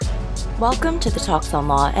Welcome to the Talks on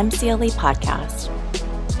Law MCLE podcast.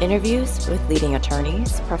 Interviews with leading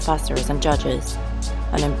attorneys, professors, and judges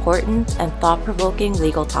on important and thought-provoking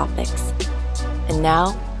legal topics. And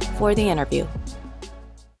now for the interview.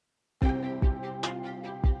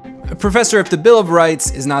 Professor, if the Bill of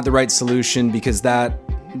Rights is not the right solution because that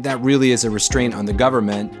really is a restraint on the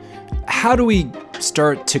government, how do we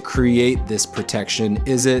start to create this protection?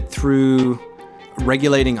 Is it through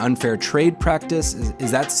regulating unfair trade practice?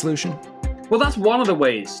 Is that the solution? Well, that's one of the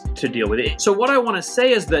ways to deal with it. So what I want to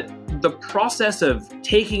say is that the process of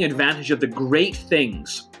taking advantage of the great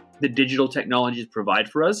things that digital technologies provide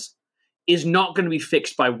for us is not going to be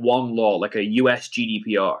fixed by one law, like a US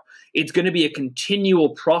GDPR. It's going to be a continual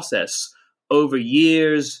process over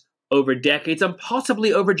years, over decades, and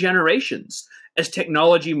possibly over generations as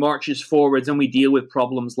technology marches forwards and we deal with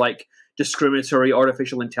problems like discriminatory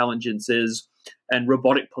artificial intelligences and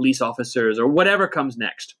robotic police officers or whatever comes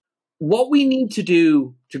next. What we need to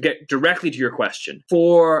do, to get directly to your question,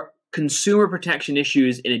 for consumer protection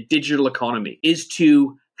issues in a digital economy is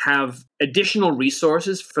to have additional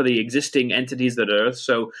resources for the existing entities that are.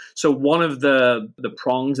 So one of the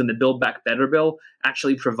prongs in the Build Back Better bill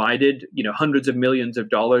actually provided, hundreds of millions of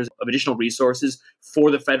dollars of additional resources for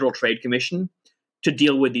the Federal Trade Commission to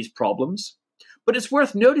deal with these problems. But it's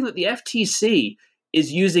worth noting that the FTC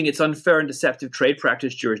is using its unfair and deceptive trade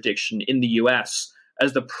practice jurisdiction in the US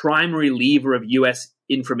as the primary lever of US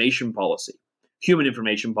information policy, human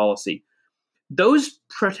information policy. Those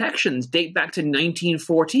protections date back to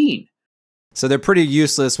 1914. So they're pretty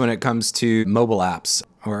useless when it comes to mobile apps,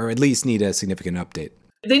 or at least need a significant update.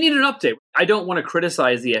 They need an update. I don't want to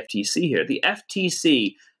criticize the FTC here. The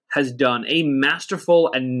FTC has done a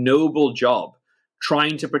masterful and noble job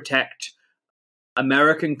trying to protect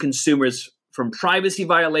American consumers from privacy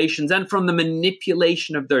violations and from the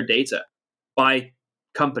manipulation of their data by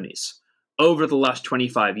companies over the last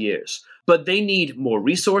 25 years. But they need more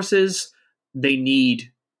resources, they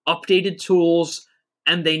need updated tools,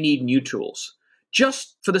 and they need new tools.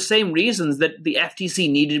 Just for the same reasons that the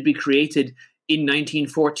FTC needed to be created in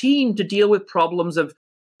 1914 to deal with problems of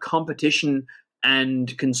competition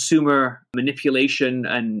and consumer manipulation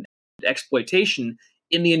and exploitation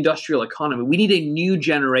in the industrial economy. We need a new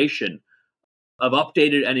generation of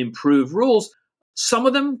updated and improved rules. Some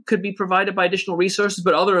of them could be provided by additional resources,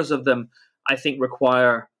 but others of them, I think,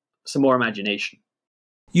 require some more imagination.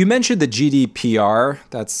 You mentioned the GDPR.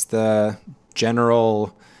 That's the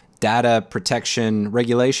General Data Protection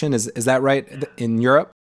Regulation. Is that right in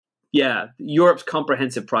Europe? Yeah, Europe's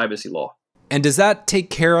comprehensive privacy law. And does that take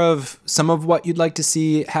care of some of what you'd like to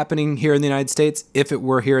see happening here in the United States, if it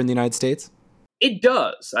were here in the United States? It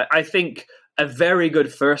does. I think a very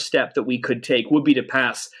good first step that we could take would be to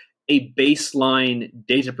pass a baseline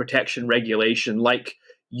data protection regulation like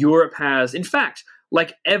Europe has. In fact,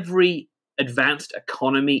 like every advanced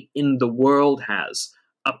economy in the world has,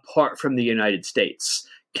 apart from the United States.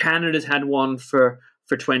 Canada's had one for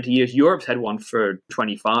 20 years. Europe's had one for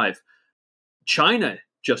 25. China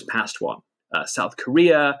just passed one. South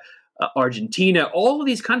Korea, Argentina, all of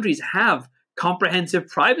these countries have comprehensive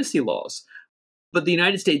privacy laws. But the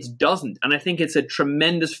United States doesn't. And I think it's a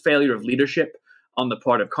tremendous failure of leadership on the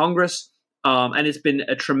part of Congress. And it's been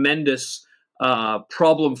a tremendous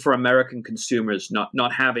problem for American consumers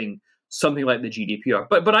not having something like the GDPR.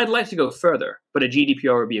 But I'd like to go further. But a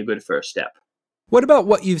GDPR would be a good first step. What about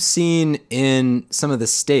what you've seen in some of the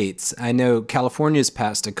states? I know California's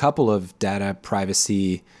passed a couple of data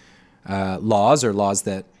privacy laws, or laws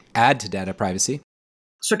that add to data privacy.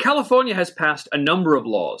 So California has passed a number of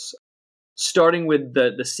laws, starting with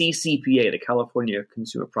the CCPA, the California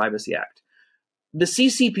Consumer Privacy Act. The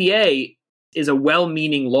CCPA is a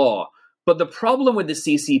well-meaning law, but the problem with the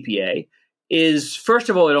CCPA is, first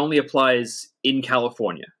of all, it only applies in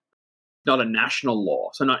California, not a national law,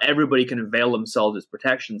 so not everybody can avail themselves of its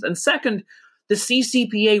protections. And second, the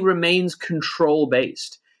CCPA remains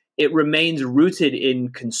control-based. It remains rooted in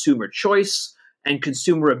consumer choice and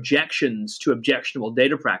consumer objections to objectionable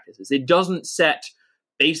data practices. It doesn't set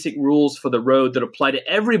basic rules for the road that apply to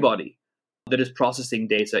everybody that is processing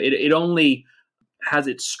data. It only has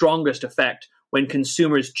its strongest effect when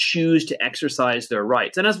consumers choose to exercise their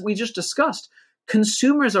rights. And as we just discussed,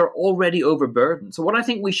 consumers are already overburdened. So what I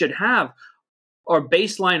think we should have are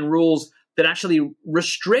baseline rules that actually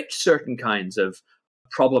restrict certain kinds of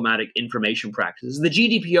problematic information practices. The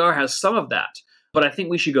GDPR has some of that, but I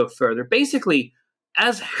think we should go further. Basically,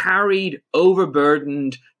 as harried,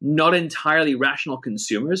 overburdened, not entirely rational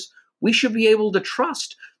consumers, we should be able to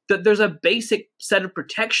trust that there's a basic set of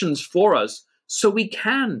protections for us so we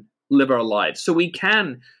can live our lives. So we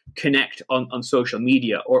can connect on social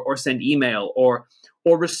media or send email or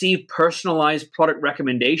receive personalized product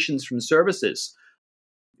recommendations from services.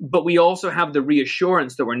 But we also have the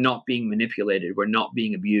reassurance that we're not being manipulated, we're not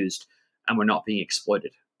being abused, and we're not being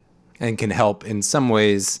exploited. And can help in some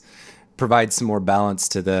ways provide some more balance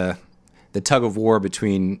to the tug of war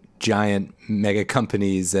between giant mega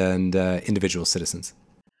companies and individual citizens.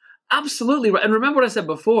 Absolutely right. And remember what I said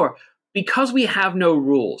before, because we have no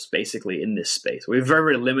rules basically in this space, we have very,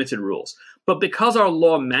 very limited rules. But because our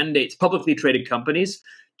law mandates publicly traded companies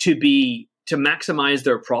to maximize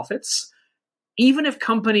their profits, even if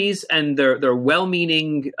companies and their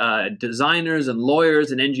well-meaning designers and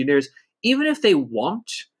lawyers and engineers, even if they want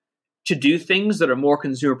to do things that are more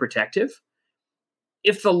consumer protective,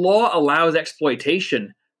 if the law allows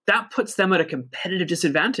exploitation, that puts them at a competitive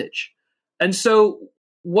disadvantage. And so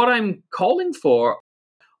what I'm calling for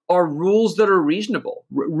are rules that are reasonable,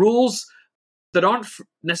 rules that aren't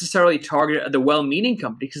necessarily targeted at the well-meaning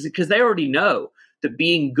companies, because they already know that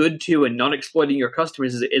being good to and not exploiting your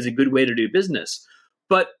customers is a good way to do business.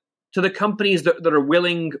 But to the companies that are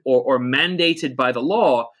willing or mandated by the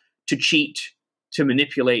law to cheat, to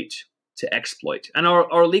manipulate, to exploit. And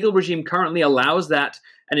our legal regime currently allows that,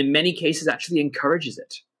 and in many cases actually encourages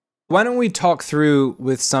it. Why don't we talk through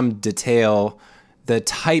with some detail the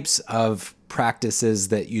types of practices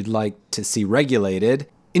that you'd like to see regulated?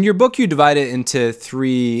 In your book, you divide it into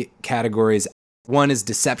 3 categories. One is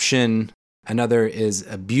deception, another is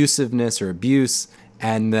abusiveness or abuse,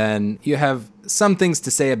 and then you have some things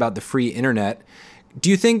to say about the free internet. Do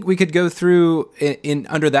you think we could go through in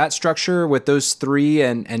under that structure with those 3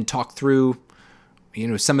 and talk through,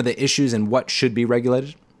 some of the issues and what should be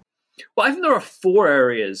regulated? Well, I think there are 4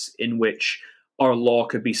 areas in which our law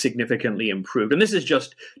could be significantly improved. And this is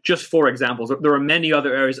just 4 examples. There are many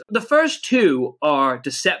other areas. The first 2 are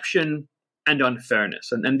deception and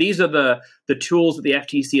unfairness. And these are the tools that the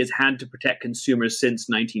FTC has had to protect consumers since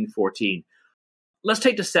 1914. Let's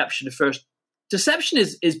take deception first. Deception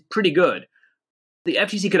is pretty good. The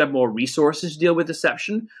FTC could have more resources to deal with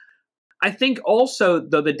deception. I think also,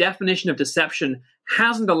 though, the definition of deception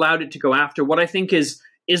hasn't allowed it to go after what I think is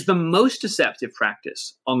the most deceptive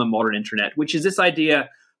practice on the modern internet, which is this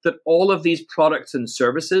idea that all of these products and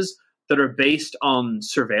services that are based on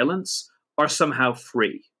surveillance are somehow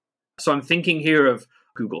free. So I'm thinking here of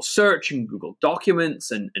Google Search and Google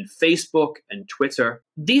Documents and Facebook and Twitter.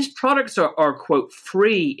 These products are, quote,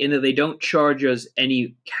 free in that they don't charge us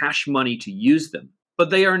any cash money to use them. But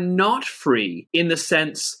they are not free in the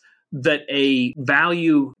sense that a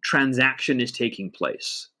value transaction is taking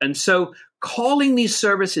place. And so calling these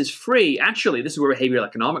services free, actually, this is where behavioral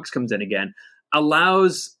economics comes in again,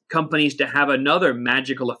 allows companies to have another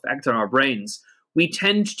magical effect on our brains. We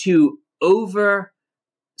tend to overstate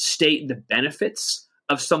the benefits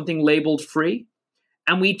of something labeled free,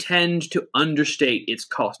 and we tend to understate its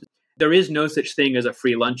cost. There is no such thing as a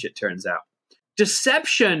free lunch, it turns out.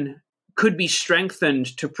 Deception could be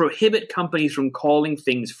strengthened to prohibit companies from calling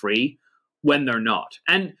things free when they're not.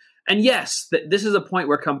 And yes, this is a point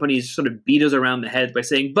where companies sort of beat us around the head by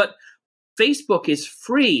saying, but Facebook is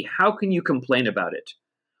free. How can you complain about it?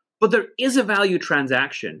 But there is a value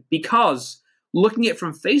transaction, because looking at it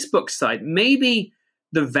from Facebook's side, maybe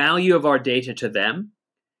the value of our data to them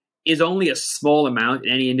is only a small amount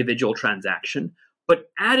in any individual transaction,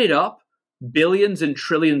 but added up billions and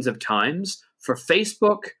trillions of times for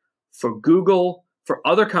Facebook, for Google, for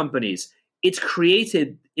other companies, it's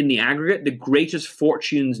created in the aggregate the greatest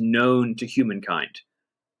fortunes known to humankind.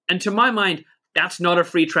 And to my mind, that's not a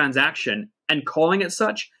free transaction, and calling it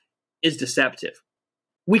such is deceptive.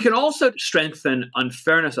 We can also strengthen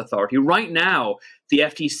unfairness authority. Right now, the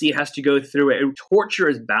FTC has to go through a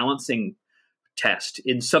torturous balancing test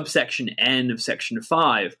in subsection N of section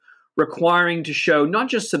 5, requiring to show not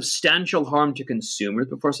just substantial harm to consumers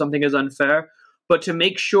before something is unfair, but to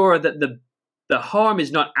make sure that the harm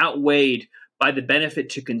is not outweighed by the benefit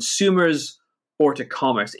to consumers or to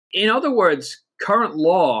commerce. In other words, current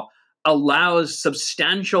law allows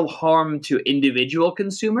substantial harm to individual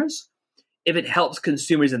consumers if it helps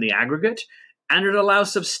consumers in the aggregate, and it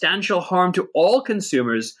allows substantial harm to all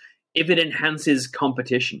consumers if it enhances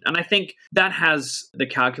competition. And I think that has the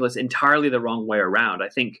calculus entirely the wrong way around. I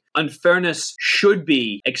think unfairness should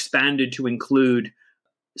be expanded to include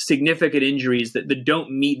significant injuries that don't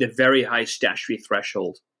meet the very high statutory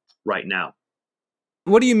threshold right now.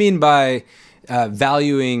 What do you mean by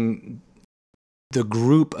valuing the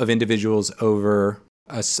group of individuals over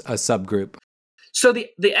a subgroup? So the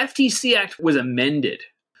FTC Act was amended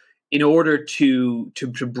in order to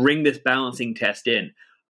bring this balancing test in.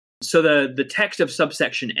 So the text of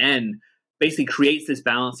subsection N basically creates this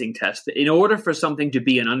balancing test that in order for something to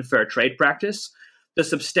be an unfair trade practice, the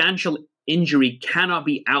substantial injury cannot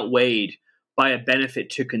be outweighed by a benefit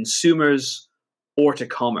to consumers or to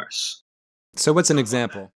commerce. So what's an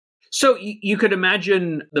example? So you could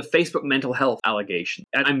imagine the Facebook mental health allegation.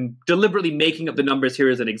 And I'm deliberately making up the numbers here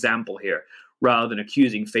as an example here, rather than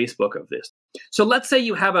accusing Facebook of this. So let's say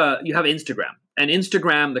you have Instagram, and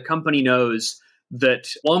Instagram, the company knows that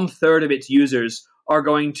 1/3 of its users are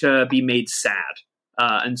going to be made sad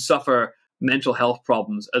and suffer mental health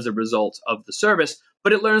problems as a result of the service,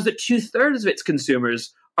 but it learns that 2/3 of its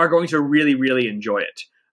consumers are going to really, really enjoy it.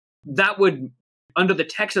 That would, under the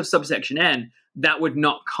text of subsection N, that would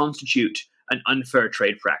not constitute an unfair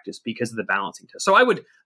trade practice because of the balancing test. So I would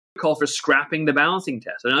call for scrapping the balancing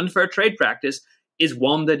test. An unfair trade practice is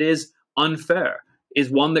one that is unfair, is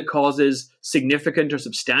one that causes significant or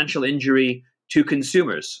substantial injury to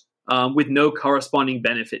consumers with no corresponding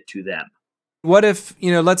benefit to them. What if,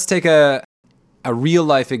 let's take a real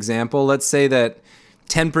life example. Let's say that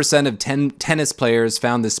 10% of tennis players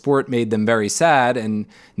found the sport made them very sad and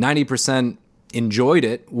 90% enjoyed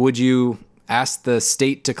it. Would you ask the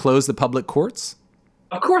state to close the public courts?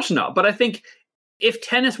 Of course not. But I think if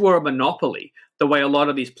tennis were a monopoly, the way a lot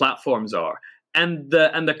of these platforms are, and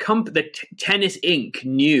Tennis Inc.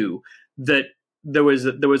 knew that there was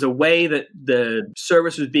a way that the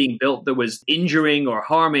service was being built that was injuring or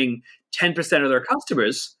harming 10% of their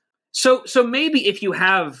customers. So maybe if you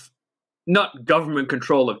have not government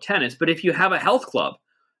control of tennis, but if you have a health club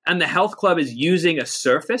and the health club is using a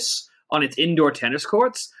surface on its indoor tennis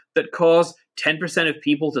courts that cause 10% of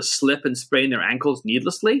people to slip and sprain their ankles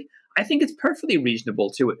needlessly, I think it's perfectly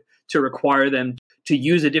reasonable to require them to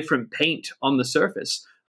use a different paint on the surface.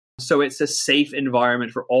 So it's a safe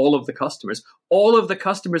environment for all of the customers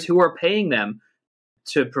who are paying them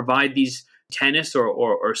to provide these tennis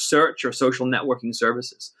or search or social networking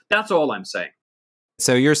services. That's all I'm saying.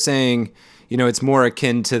 So you're saying, it's more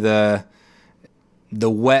akin to the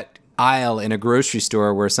wet aisle in a grocery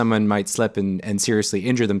store where someone might slip and seriously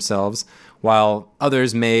injure themselves, while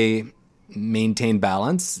others may maintain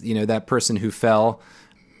balance. That person who fell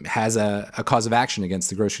has a cause of action against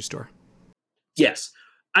the grocery store. Yes.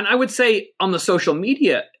 And I would say on the social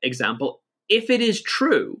media example, if it is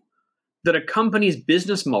true that a company's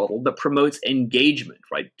business model that promotes engagement,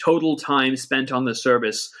 right, total time spent on the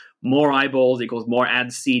service, more eyeballs equals more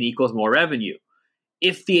ads seen equals more revenue,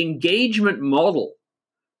 if the engagement model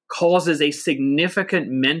causes a significant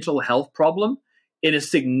mental health problem in a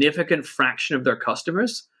significant fraction of their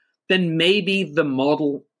customers, then maybe the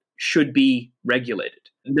model should be regulated.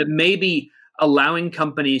 That maybe allowing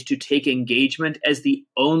companies to take engagement as the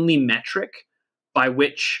only metric by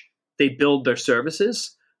which they build their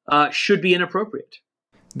services should be inappropriate.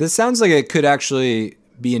 This sounds like it could actually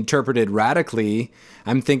be interpreted radically.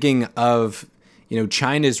 I'm thinking of,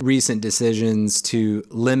 China's recent decisions to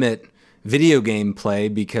limit video game play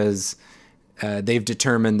because they've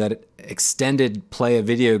determined that extended play of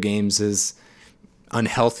video games is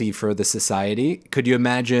unhealthy for the society. Could you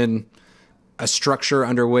imagine a structure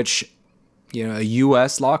under which, a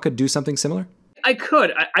U.S. law could do something similar? I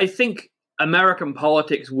could. I think American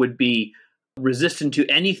politics would be resistant to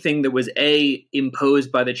anything that was A,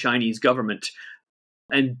 imposed by the Chinese government,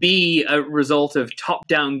 and B, a result of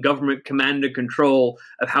top-down government command and control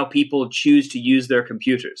of how people choose to use their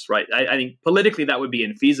computers, right? I think politically that would be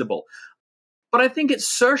infeasible. But I think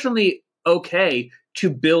it's certainly okay to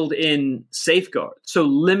build in safeguards, so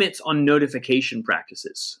limits on notification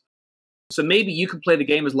practices. So maybe you can play the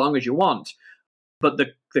game as long as you want, but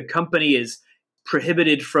the company is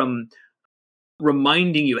prohibited from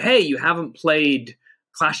reminding you, hey, you haven't played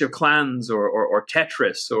Clash of Clans or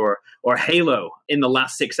Tetris or Halo in the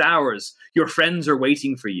last 6 hours. Your friends are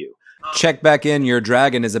waiting for you. Check back in, your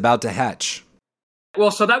dragon is about to hatch.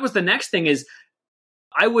 Well, so that was the next thing is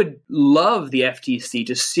I would love the FTC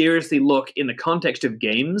to seriously look in the context of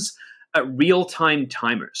games at real-time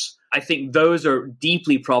timers. I think those are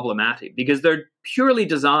deeply problematic because they're purely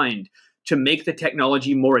designed to make the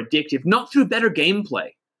technology more addictive, not through better gameplay,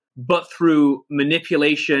 but through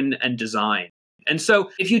manipulation and design. And so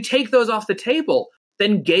if you take those off the table,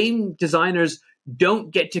 then game designers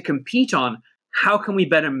don't get to compete on how can we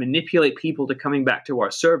better manipulate people to coming back to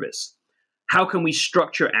our service? How can we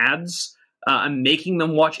structure ads and making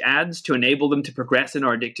them watch ads to enable them to progress in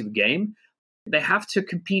our addictive game? They have to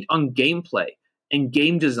compete on gameplay and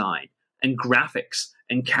game design and graphics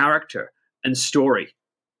and character and story.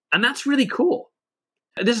 And that's really cool.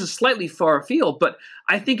 This is slightly far afield, but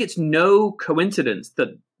I think it's no coincidence that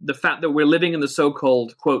the fact that we're living in the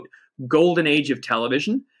so-called, quote, golden age of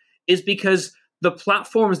television is because the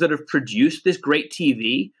platforms that have produced this great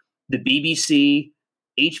TV, the BBC,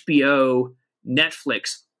 HBO,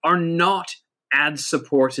 Netflix, are not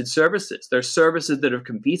ad-supported services. They're services that have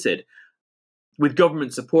competed with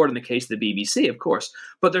government support in the case of the BBC, of course,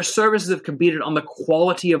 but their services have competed on the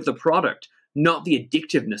quality of the product, not the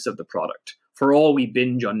addictiveness of the product, for all we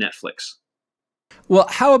binge on Netflix. Well,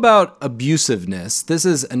 how about abusiveness? This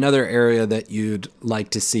is another area that you'd like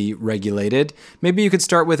to see regulated. Maybe you could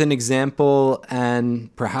start with an example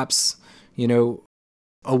and perhaps,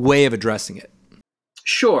 a way of addressing it.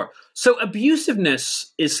 Sure. So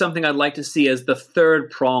abusiveness is something I'd like to see as the third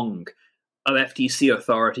prong of FTC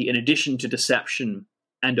authority, in addition to deception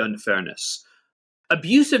and unfairness.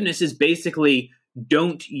 Abusiveness is basically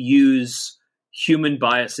don't use human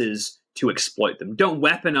biases to exploit them. Don't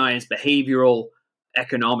weaponize behavioral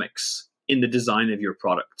economics in the design of your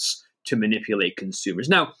products to manipulate consumers.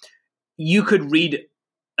 Now, you could read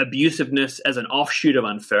abusiveness as an offshoot of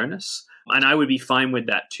unfairness, and I would be fine with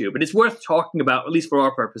that too. But it's worth talking about, at least for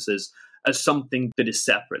our purposes, as something that is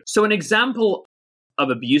separate. So an example of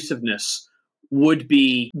abusiveness would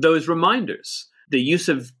be those reminders, the use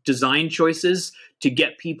of design choices to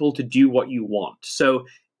get people to do what you want. So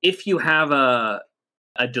if you have a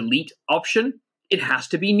delete option, it has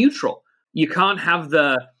to be neutral. You can't have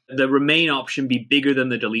the remain option be bigger than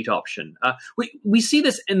the delete option. We see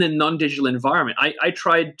this in the non-digital environment. I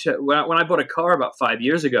tried to, when I bought a car about 5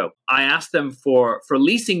 years ago, I asked them for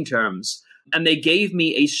leasing terms, and they gave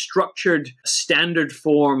me a structured standard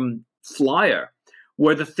form flyer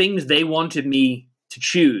where the things they wanted me to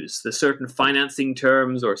choose, the certain financing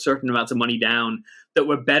terms or certain amounts of money down that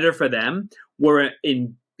were better for them, were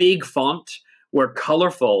in big font, were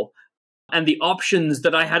colorful, and the options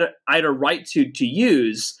that I had a right to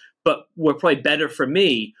use, but were probably better for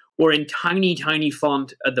me, were in tiny, tiny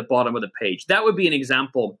font at the bottom of the page. That would be an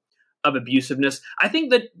example of abusiveness. I think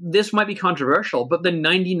that this might be controversial, but the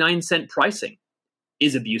 99-cent pricing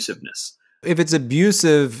is abusiveness. If it's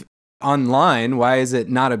abusive online, why is it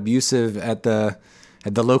not abusive at the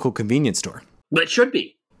local convenience store? But it should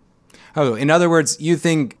be. Oh, in other words, you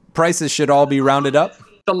think prices should all be rounded up?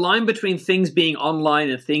 The line between things being online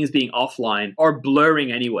and things being offline are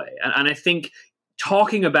blurring anyway. And I think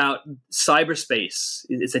talking about cyberspace,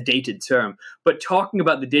 it's a dated term, but talking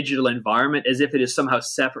about the digital environment as if it is somehow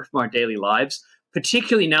separate from our daily lives,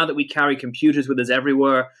 particularly now that we carry computers with us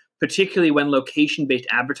everywhere, particularly when location-based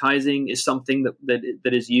advertising is something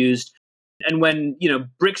that is used, and when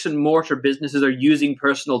bricks and mortar businesses are using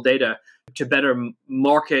personal data to better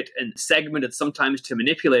market and segment it, sometimes to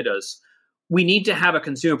manipulate us, we need to have a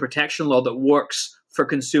consumer protection law that works for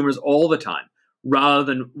consumers all the time, rather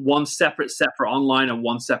than one separate set for online and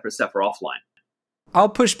one separate set for offline. I'll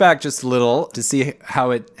push back just a little to see how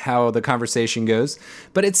the conversation goes,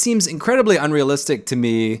 but it seems incredibly unrealistic to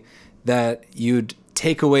me that you'd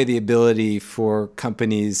take away the ability for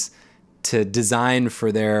companies to design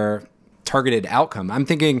for their targeted outcome. I'm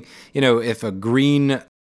thinking, if a green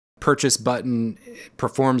purchase button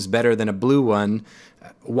performs better than a blue one,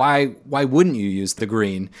 why wouldn't you use the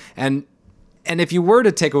green? And if you were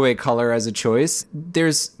to take away color as a choice,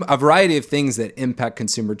 there's a variety of things that impact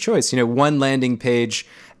consumer choice. One landing page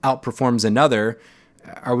outperforms another.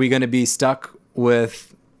 Are we going to be stuck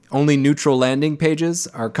with only neutral landing pages?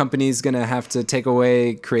 Are companies going to have to take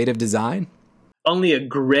away creative design? Only a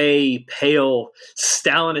gray, pale,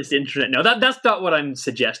 Stalinist internet. No, that's not what I'm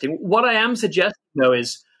suggesting. What I am suggesting, though,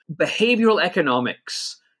 is behavioral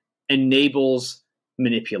economics enables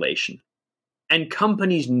manipulation. And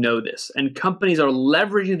companies know this. And companies are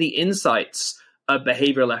leveraging the insights of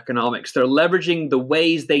behavioral economics. They're leveraging the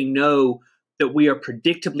ways they know that we are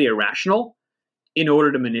predictably irrational in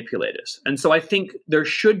order to manipulate us. And so I think there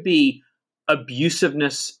should be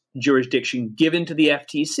abusiveness jurisdiction given to the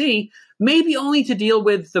FTC, maybe only to deal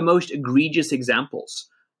with the most egregious examples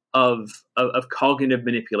of cognitive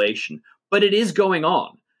manipulation. But it is going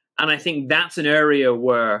on. And I think that's an area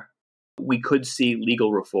where we could see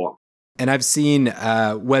legal reform. And I've seen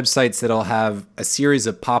websites that'll have a series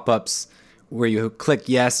of pop-ups where you click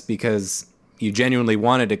yes because you genuinely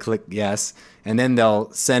wanted to click yes, and then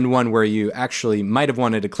they'll send one where you actually might have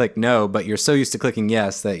wanted to click no, but you're so used to clicking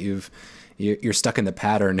yes that you're stuck in the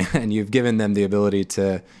pattern, and you've given them the ability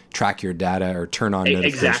to track your data or turn on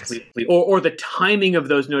notifications. Exactly. Or the timing of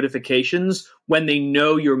those notifications when they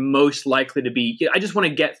know you're most likely to be. I just want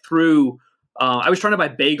to get through. I was trying to buy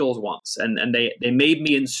bagels once, and they made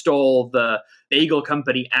me install the Bagel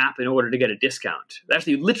Company app in order to get a discount. They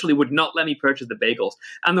actually literally would not let me purchase the bagels.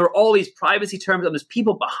 And there were all these privacy terms, and there's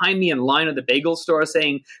people behind me in line at the bagel store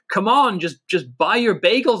saying, come on, just buy your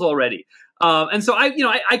bagels already. And so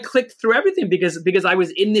I clicked through everything because I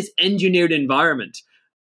was in this engineered environment,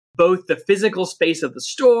 both the physical space of the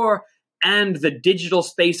store and the digital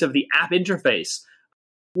space of the app interface,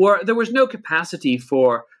 where there was no capacity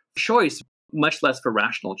for choice, much less for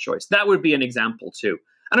rational choice. That would be an example too.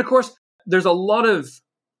 And of course, there's a lot of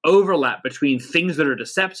overlap between things that are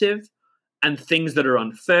deceptive and things that are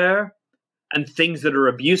unfair and things that are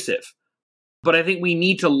abusive. But I think we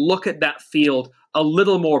need to look at that field a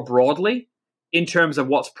little more broadly in terms of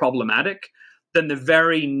what's problematic than the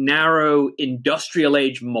very narrow industrial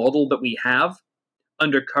age model that we have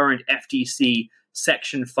under current FTC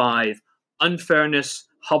Section 5 unfairness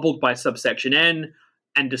hobbled by subsection N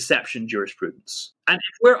and deception jurisprudence. And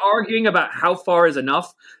if we're arguing about how far is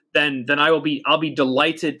enough, then I'll be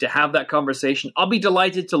delighted to have that conversation. I'll be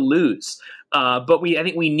delighted to lose. But I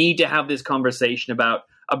think we need to have this conversation about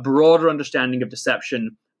a broader understanding of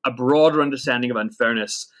deception, a broader understanding of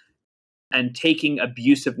unfairness, and taking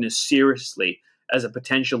abusiveness seriously as a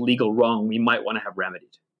potential legal wrong we might want to have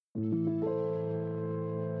remedied.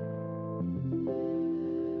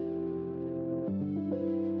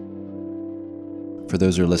 For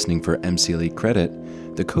those who are listening for MCLE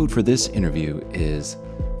credit, the code for this interview is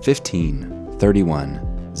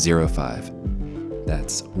 153105.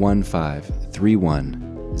 That's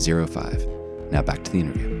 153105. Now back to the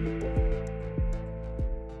interview.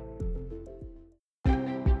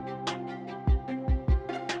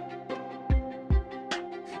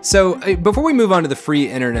 So before we move on to the free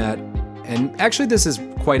internet, and actually this is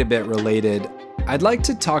quite a bit related, I'd like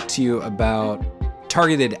to talk to you about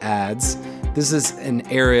targeted ads. This is an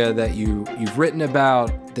area that you've written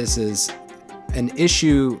about. This is an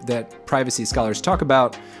issue that privacy scholars talk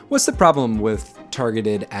about. What's the problem with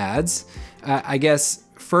targeted ads? I guess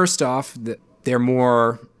first off, they're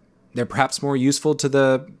perhaps more useful to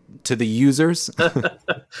the users.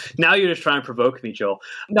 Now you're just trying to provoke me, Joel.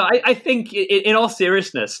 No, I think in all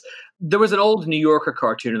seriousness, there was an old New Yorker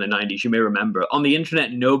cartoon in the 90s, you may remember. On the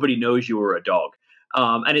internet, nobody knows you were a dog.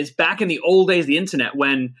 And it's back in the old days of the internet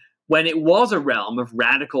when it was a realm of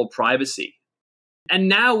radical privacy. And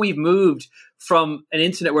now we've moved from an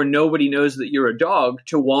internet where nobody knows that you're a dog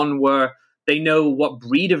to one where they know what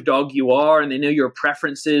breed of dog you are and they know your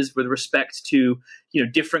preferences with respect to,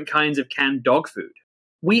 different kinds of canned dog food.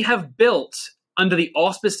 We have built, under the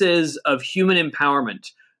auspices of human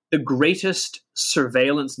empowerment, the greatest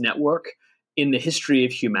surveillance network in the history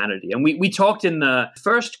of humanity. And we talked in the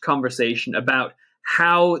first conversation about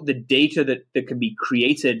how the data that can be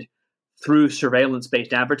created through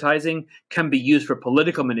surveillance-based advertising can be used for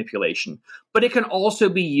political manipulation, but it can also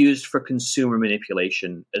be used for consumer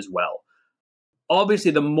manipulation as well.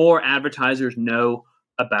 Obviously, the more advertisers know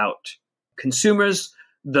about consumers,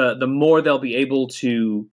 the more they'll be able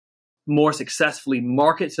to more successfully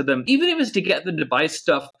market to them, even if it's to get them to buy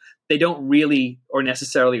stuff they don't really or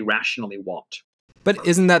necessarily rationally want. But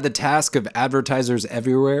isn't that the task of advertisers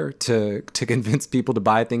everywhere, to convince people to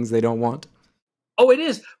buy things they don't want? Oh, it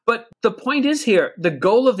is. But the point is here, the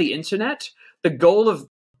goal of the internet, the goal of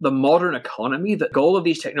the modern economy, the goal of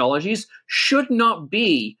these technologies should not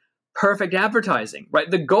be perfect advertising,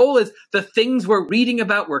 right? The goal is the things we're reading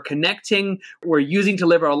about, we're connecting, we're using to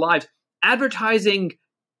live our lives. Advertising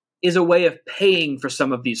is a way of paying for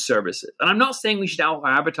some of these services. And I'm not saying we should outlaw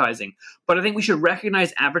advertising, but I think we should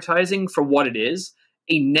recognize advertising for what it is,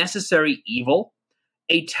 a necessary evil,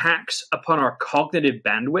 a tax upon our cognitive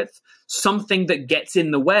bandwidth, something that gets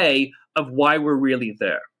in the way of why we're really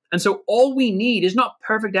there. And so all we need is not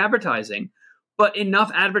perfect advertising, but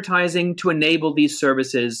enough advertising to enable these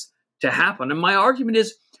services to happen. And my argument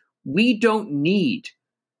is we don't need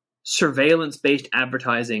surveillance-based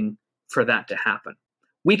advertising for that to happen.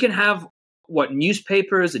 We can have what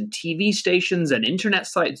newspapers and TV stations and internet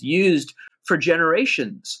sites used for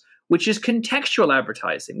generations, which is contextual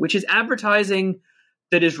advertising, which is advertising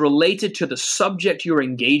that is related to the subject you're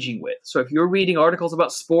engaging with. So if you're reading articles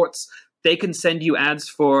about sports, they can send you ads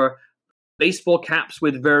for baseball caps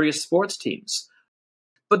with various sports teams.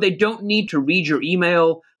 But they don't need to read your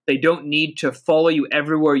email. They don't need to follow you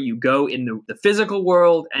everywhere you go in the physical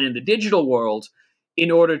world and in the digital world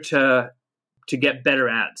in order to get better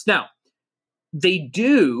ads. Now, they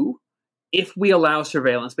do if we allow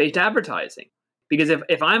surveillance-based advertising. Because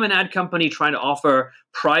if I'm an ad company trying to offer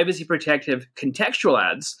privacy-protective contextual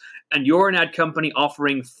ads, and you're an ad company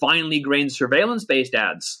offering finely grained surveillance-based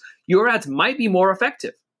ads, your ads might be more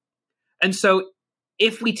effective. And so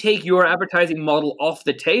if we take your advertising model off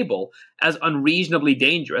the table as unreasonably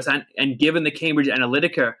dangerous, and given the Cambridge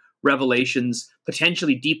Analytica revelations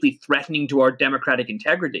potentially deeply threatening to our democratic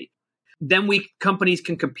integrity, then companies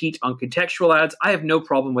can compete on contextual ads. I have no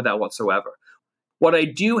problem with that whatsoever. What I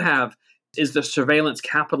do have is the surveillance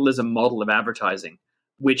capitalism model of advertising,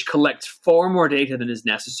 which collects far more data than is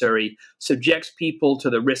necessary, subjects people to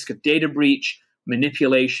the risk of data breach,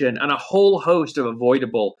 manipulation, and a whole host of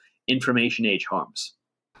avoidable information age harms.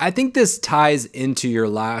 I think this ties into your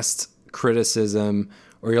last criticism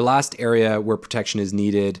or your last area where protection is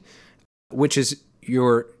needed, which is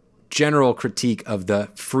your general critique of the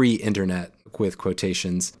free internet, with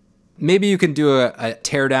quotations. Maybe you can do a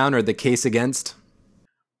teardown or the case against.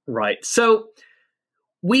 Right. So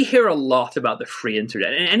we hear a lot about the free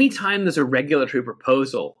internet. And anytime there's a regulatory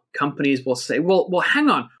proposal, companies will say, well, hang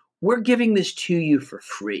on, we're giving this to you for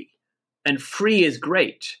free. And free is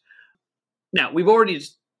great. Now, we've already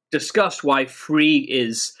discussed why free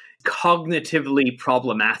is cognitively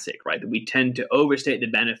problematic, right? That we tend to overstate the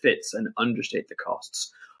benefits and understate the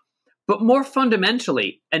costs. But more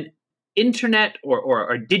fundamentally, an internet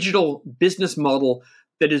or a digital business model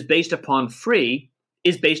that is based upon free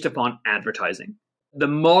is based upon advertising. The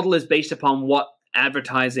model is based upon what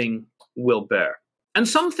advertising will bear. And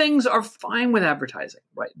some things are fine with advertising,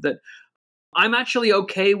 right? That I'm actually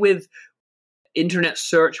okay with internet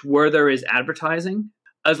search where there is advertising,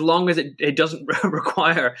 as long as it doesn't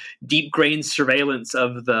require deep-grained surveillance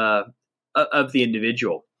of the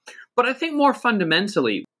individual. But I think more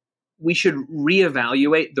fundamentally, we should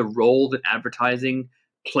reevaluate the role that advertising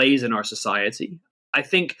plays in our society. I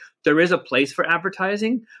think there is a place for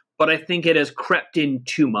advertising, but I think it has crept in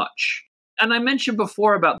too much. And I mentioned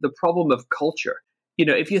before about the problem of culture. You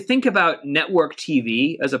know, if you think about network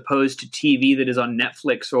TV as opposed to TV that is on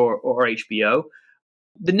Netflix or HBO,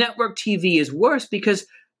 the network TV is worse because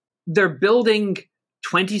they're building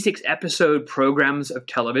 26-episode programs of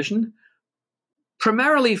television,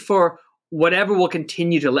 primarily for whatever will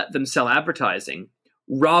continue to let them sell advertising,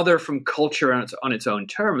 rather from culture on its own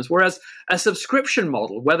terms. Whereas a subscription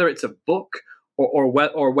model, whether it's a book or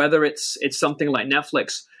whether it's something like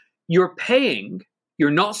Netflix, you're paying, you're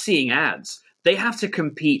not seeing ads. They have to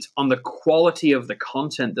compete on the quality of the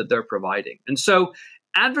content that they're providing. And so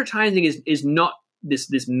advertising is not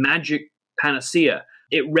this magic panacea.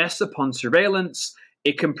 It rests upon surveillance.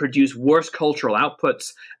 It can produce worse cultural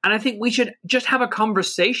outputs. And I think we should just have a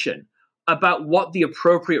conversation about what the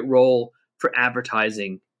appropriate role for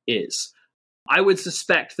advertising is. I would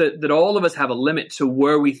suspect that all of us have a limit to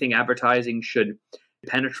where we think advertising should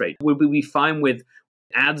penetrate. Would we be fine with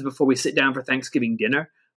ads before we sit down for Thanksgiving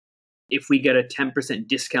dinner if we get a 10%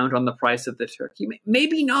 discount on the price of the turkey?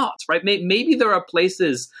 Maybe not, right? Maybe there are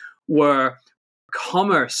places where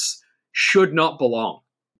commerce should not belong.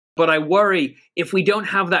 But I worry if we don't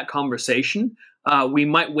have that conversation, we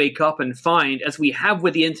might wake up and find, as we have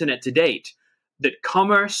with the internet to date, that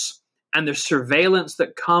commerce and the surveillance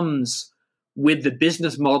that comes with the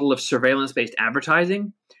business model of surveillance-based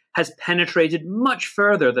advertising has penetrated much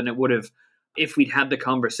further than it would have if we'd had the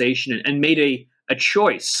conversation and made a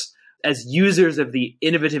choice as users of the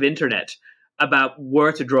innovative internet about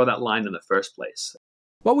where to draw that line in the first place.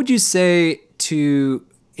 What would you say to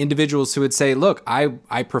individuals who would say, look,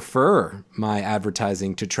 I prefer my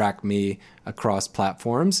advertising to track me across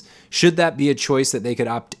platforms? Should that be a choice that they could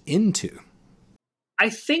opt into? I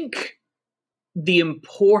think the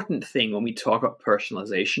important thing when we talk about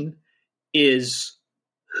personalization is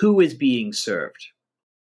who is being served.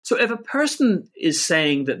 So if a person is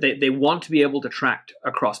saying that they want to be able to track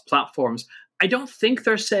across platforms, I don't think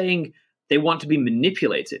they're saying they want to be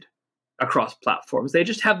manipulated across platforms. They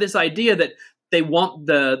just have this idea that they want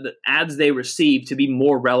the ads they receive to be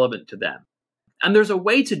more relevant to them. And there's a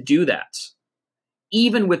way to do that,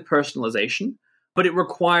 even with personalization, but it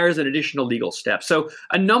requires an additional legal step. So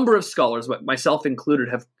a number of scholars, myself included,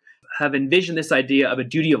 have envisioned this idea of a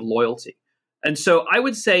duty of loyalty. And so I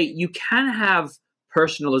would say you can have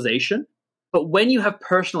personalization, but when you have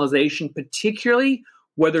personalization, particularly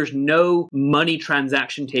where there's no money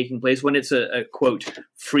transaction taking place, when it's a quote,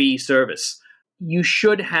 free service, you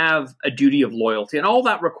should have a duty of loyalty. And all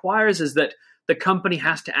that requires is that the company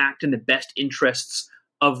has to act in the best interests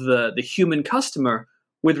of the human customer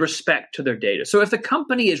with respect to their data. So if the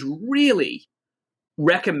company is really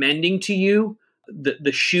recommending to you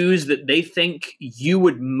the shoes that they think you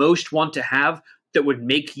would most want to have that would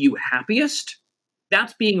make you happiest,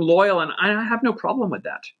 that's being loyal, and I have no problem with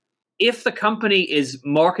that. If the company is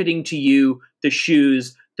marketing to you the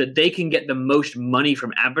shoes that they can get the most money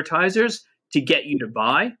from advertisers to get you to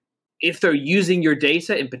buy, if they're using your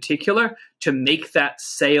data in particular to make that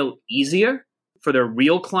sale easier for their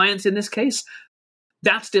real clients in this case,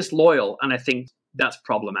 that's disloyal, and I think that's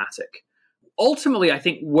problematic. Ultimately, I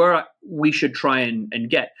think where we should try and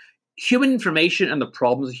get, human information and the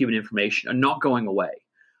problems of human information are not going away,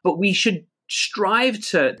 but we should strive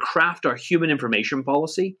to craft our human information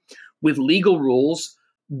policy with legal rules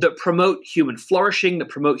that promote human flourishing, that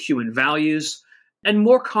promote human values, and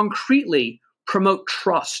more concretely, promote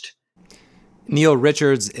trust. Neil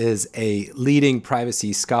Richards is a leading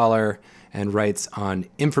privacy scholar and writes on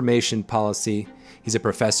information policy. He's a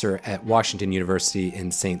professor at Washington University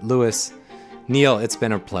in St. Louis. Neil, it's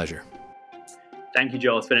been a pleasure. Thank you,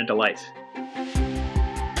 Joel. It's been a delight.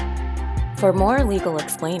 For more legal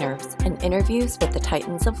explainers and interviews with the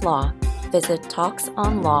titans of law, visit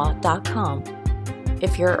talksonlaw.com.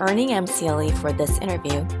 If you're earning MCLE for this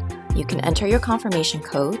interview, you can enter your confirmation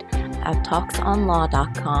code at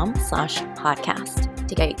talksonlaw.com/podcast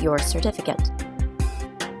to get your certificate.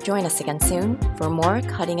 Join us again soon for more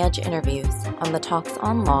cutting-edge interviews on the Talks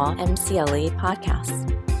on Law MCLE podcast.